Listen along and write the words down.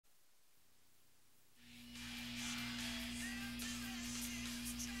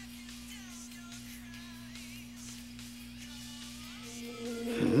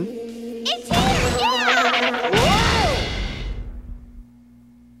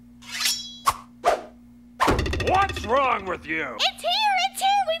What's wrong with you? It's here! It's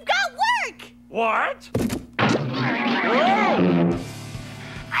here! We've got work! What? Whoa!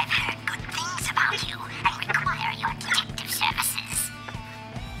 I've heard good things about you and require your detective services.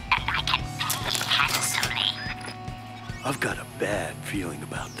 And I can pay handsomely. I've got a bad feeling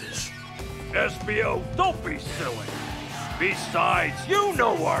about this. SBO, don't be silly. Besides, you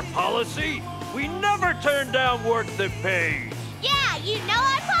know our policy. We never turn down work that pays. Yeah, you know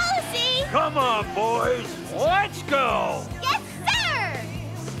our policy! Come on, boys. Let's go. Yes, sir!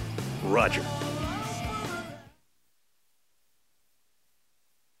 Roger.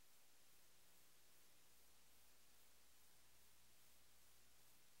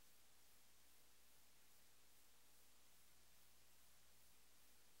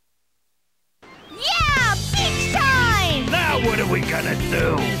 Yeah, beach time! Now what are we gonna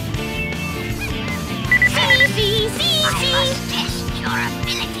do? See. I must test your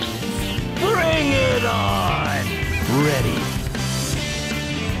abilities. Bring it on! Ready.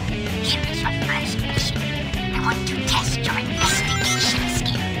 Here is your first mission. I want to test your investigation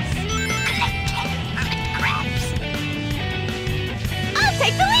skills. Collect 10 hermit crabs. I'll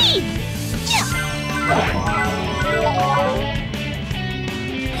take the lead! Yeah.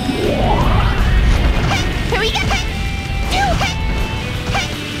 Here we go!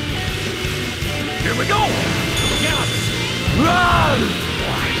 Here we go! Yeah! Run!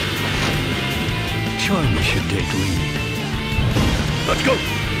 Charlie should take lead. Let's go!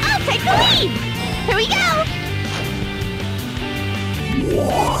 I'll take the lead! Here we go!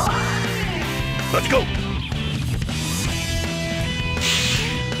 Let's go!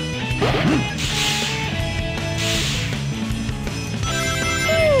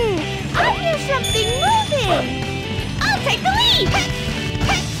 I hear something moving! I'll take the lead!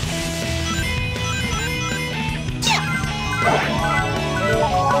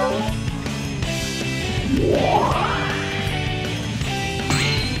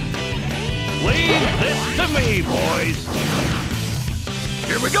 Leave this to me, boys!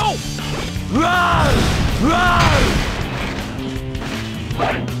 Here we go! Run! Run!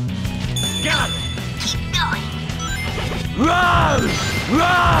 Got it! Keep going. Run!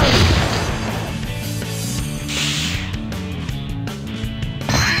 Run!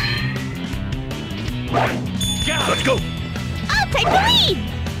 Got it! Let's go! I'll take the lead!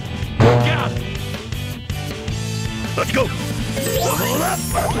 Got it! Let's go! Level up!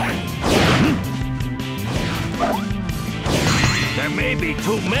 There may be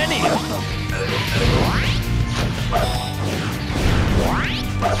too many of them.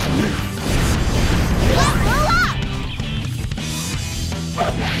 Level up!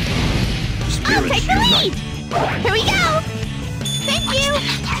 I'll take the lead! Here we go! Thank you!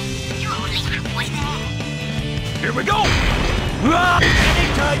 You're only halfway there. Here we go! Run!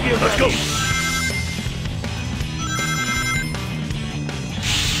 Anytime you're ready. Let's go!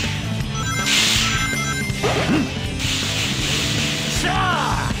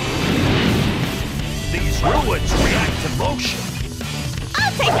 These ruins react to motion.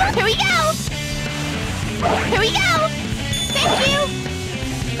 I'll take it! Here we go! Here we go! Thank you!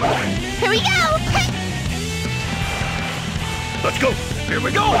 Here we go! Let's go! Here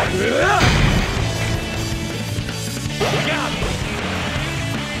we go! Got it!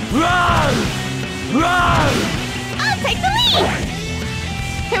 Run! Run! I'll take the lead!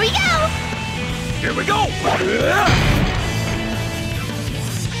 Here we go! Here we go!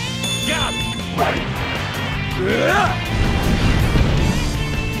 Got it!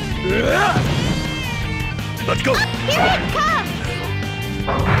 Let's go! Up, here it comes!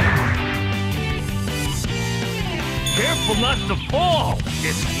 Careful not to fall!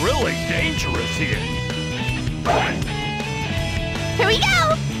 It's really dangerous here. Here we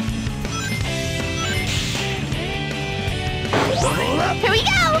go! Level up! Here we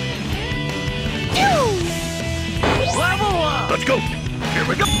go! Phew! Level up! Let's go! Here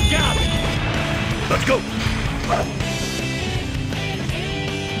we go! Got it! Let's go!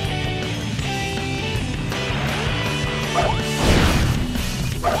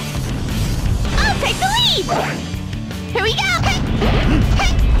 I'll take the lead! Here we go!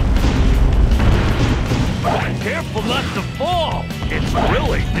 Careful not to fall! It's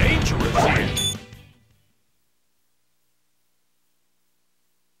really dangerous here.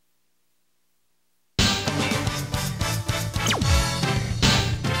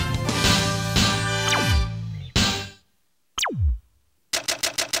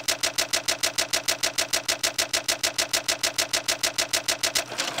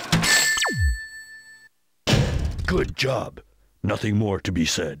 Good job. Nothing more to be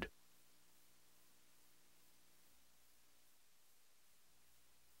said.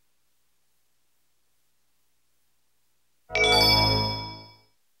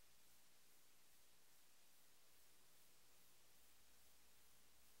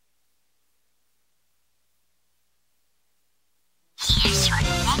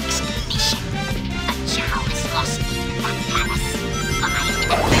 your next mission. A Chow is lost in that palace. Find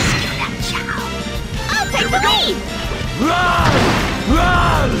and rescue that Chow. I'll take the lead! Run!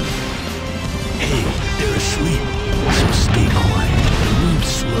 Run! Hey, they're asleep, so stay quiet and move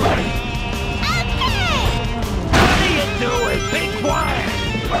slowly. Okay! What are you doing? Be quiet!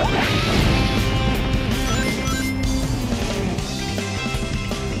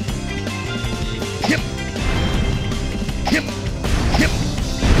 Hip! Hip! Hip!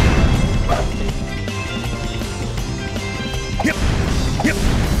 Hip! Hip!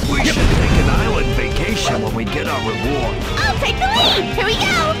 We should take an island vacation when we get our reward. I'll take the lead! Here we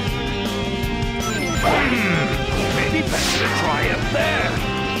go! Maybe best to try up there.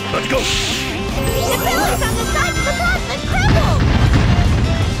 Let's go! The pillars on the sides of the plasma crumbled!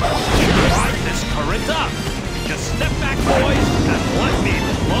 Ride this current up. Just step back, boys, and let me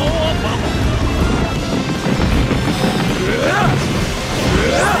blow a bubble.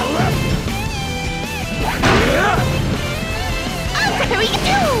 Here we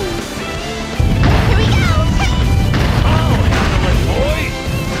go! Here we go! I'll handle it, boy.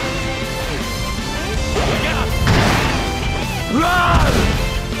 Yeah. Run!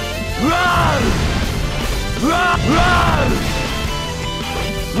 Run! Run! Run!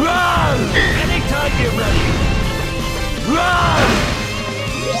 Run! Anytime you're ready. Run!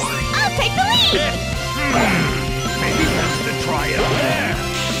 I'll take the lead! Maybe best to try it there.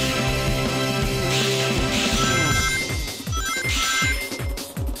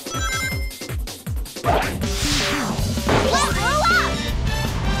 Level up!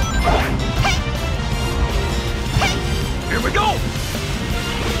 Here we go!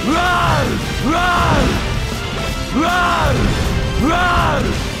 Run! Run! Run! Run!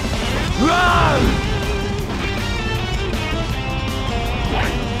 Run!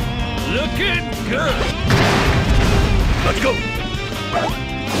 Looking good! Let's go!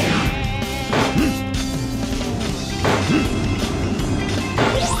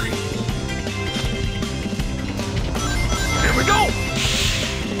 Here we go!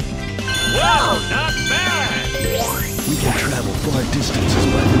 Wow, not bad! We can travel far distances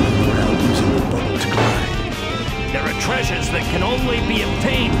by moving around using the bubble to glide. There are treasures that can only be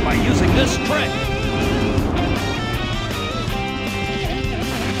obtained by using this trick.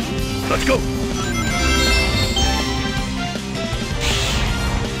 Let's go!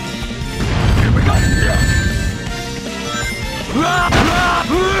 Here we go! Rah, rah,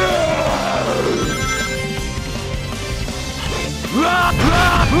 rah,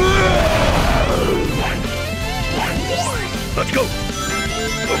 rah, Let's go!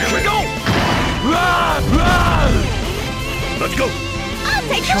 Here we go! Run! Run! Let's go! I'll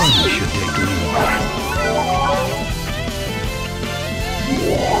take the Charlie lead! should take the lead.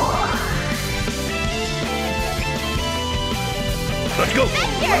 Let's go!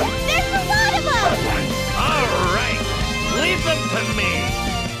 Vector! There's a lot of them! All right, leave them to me.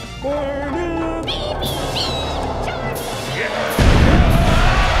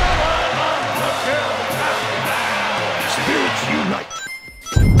 Spirits unite!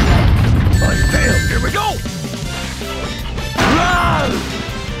 I failed! Here we go! Run!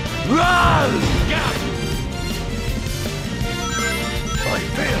 Run! Yeah! I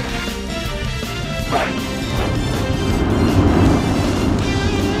failed!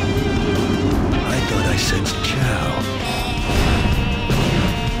 I thought I sensed Chow.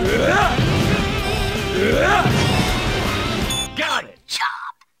 Got it!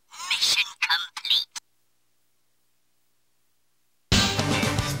 Job. Mission complete.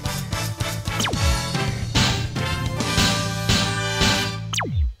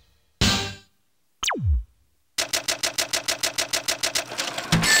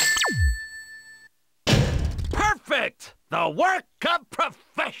 Perfect! The work of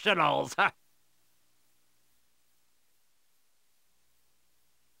professionals!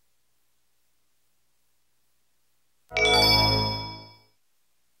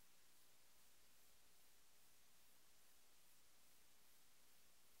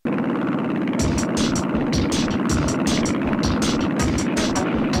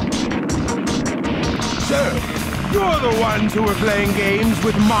 So, you're the ones who were playing games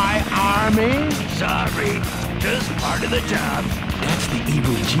with my army? Sorry, just part of the job. That's the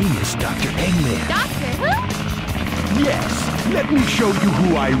evil genius, Dr. Eggman. Doctor Who? Yes, let me show you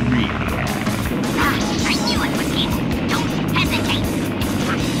who I really am. I knew it was him. Don't hesitate.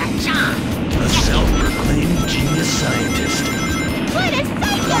 The job. A self-proclaimed genius scientist. What a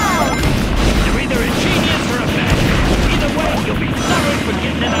psycho! You're either a genius or a bad guy. Either way, you'll be sorry for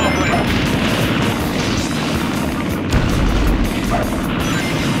getting in our way.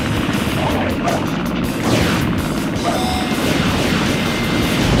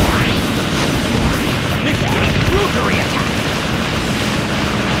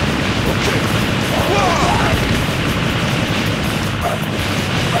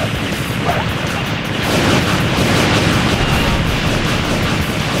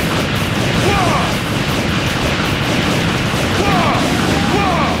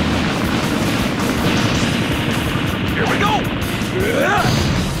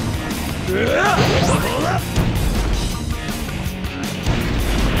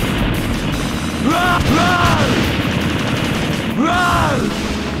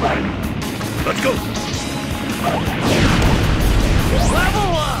 Let's go!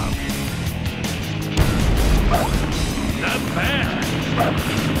 Level up! Not bad.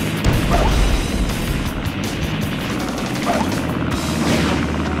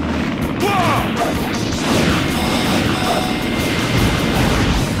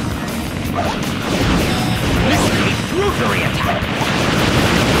 Rookery attack!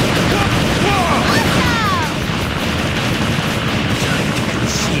 Time to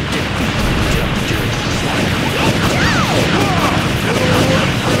concede defeat, Doctor.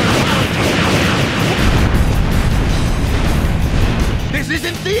 This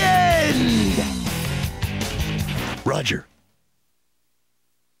isn't the end! Roger.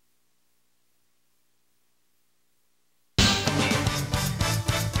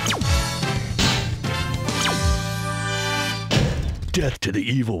 Death to the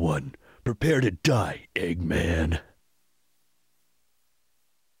evil one. Prepare to die, Eggman.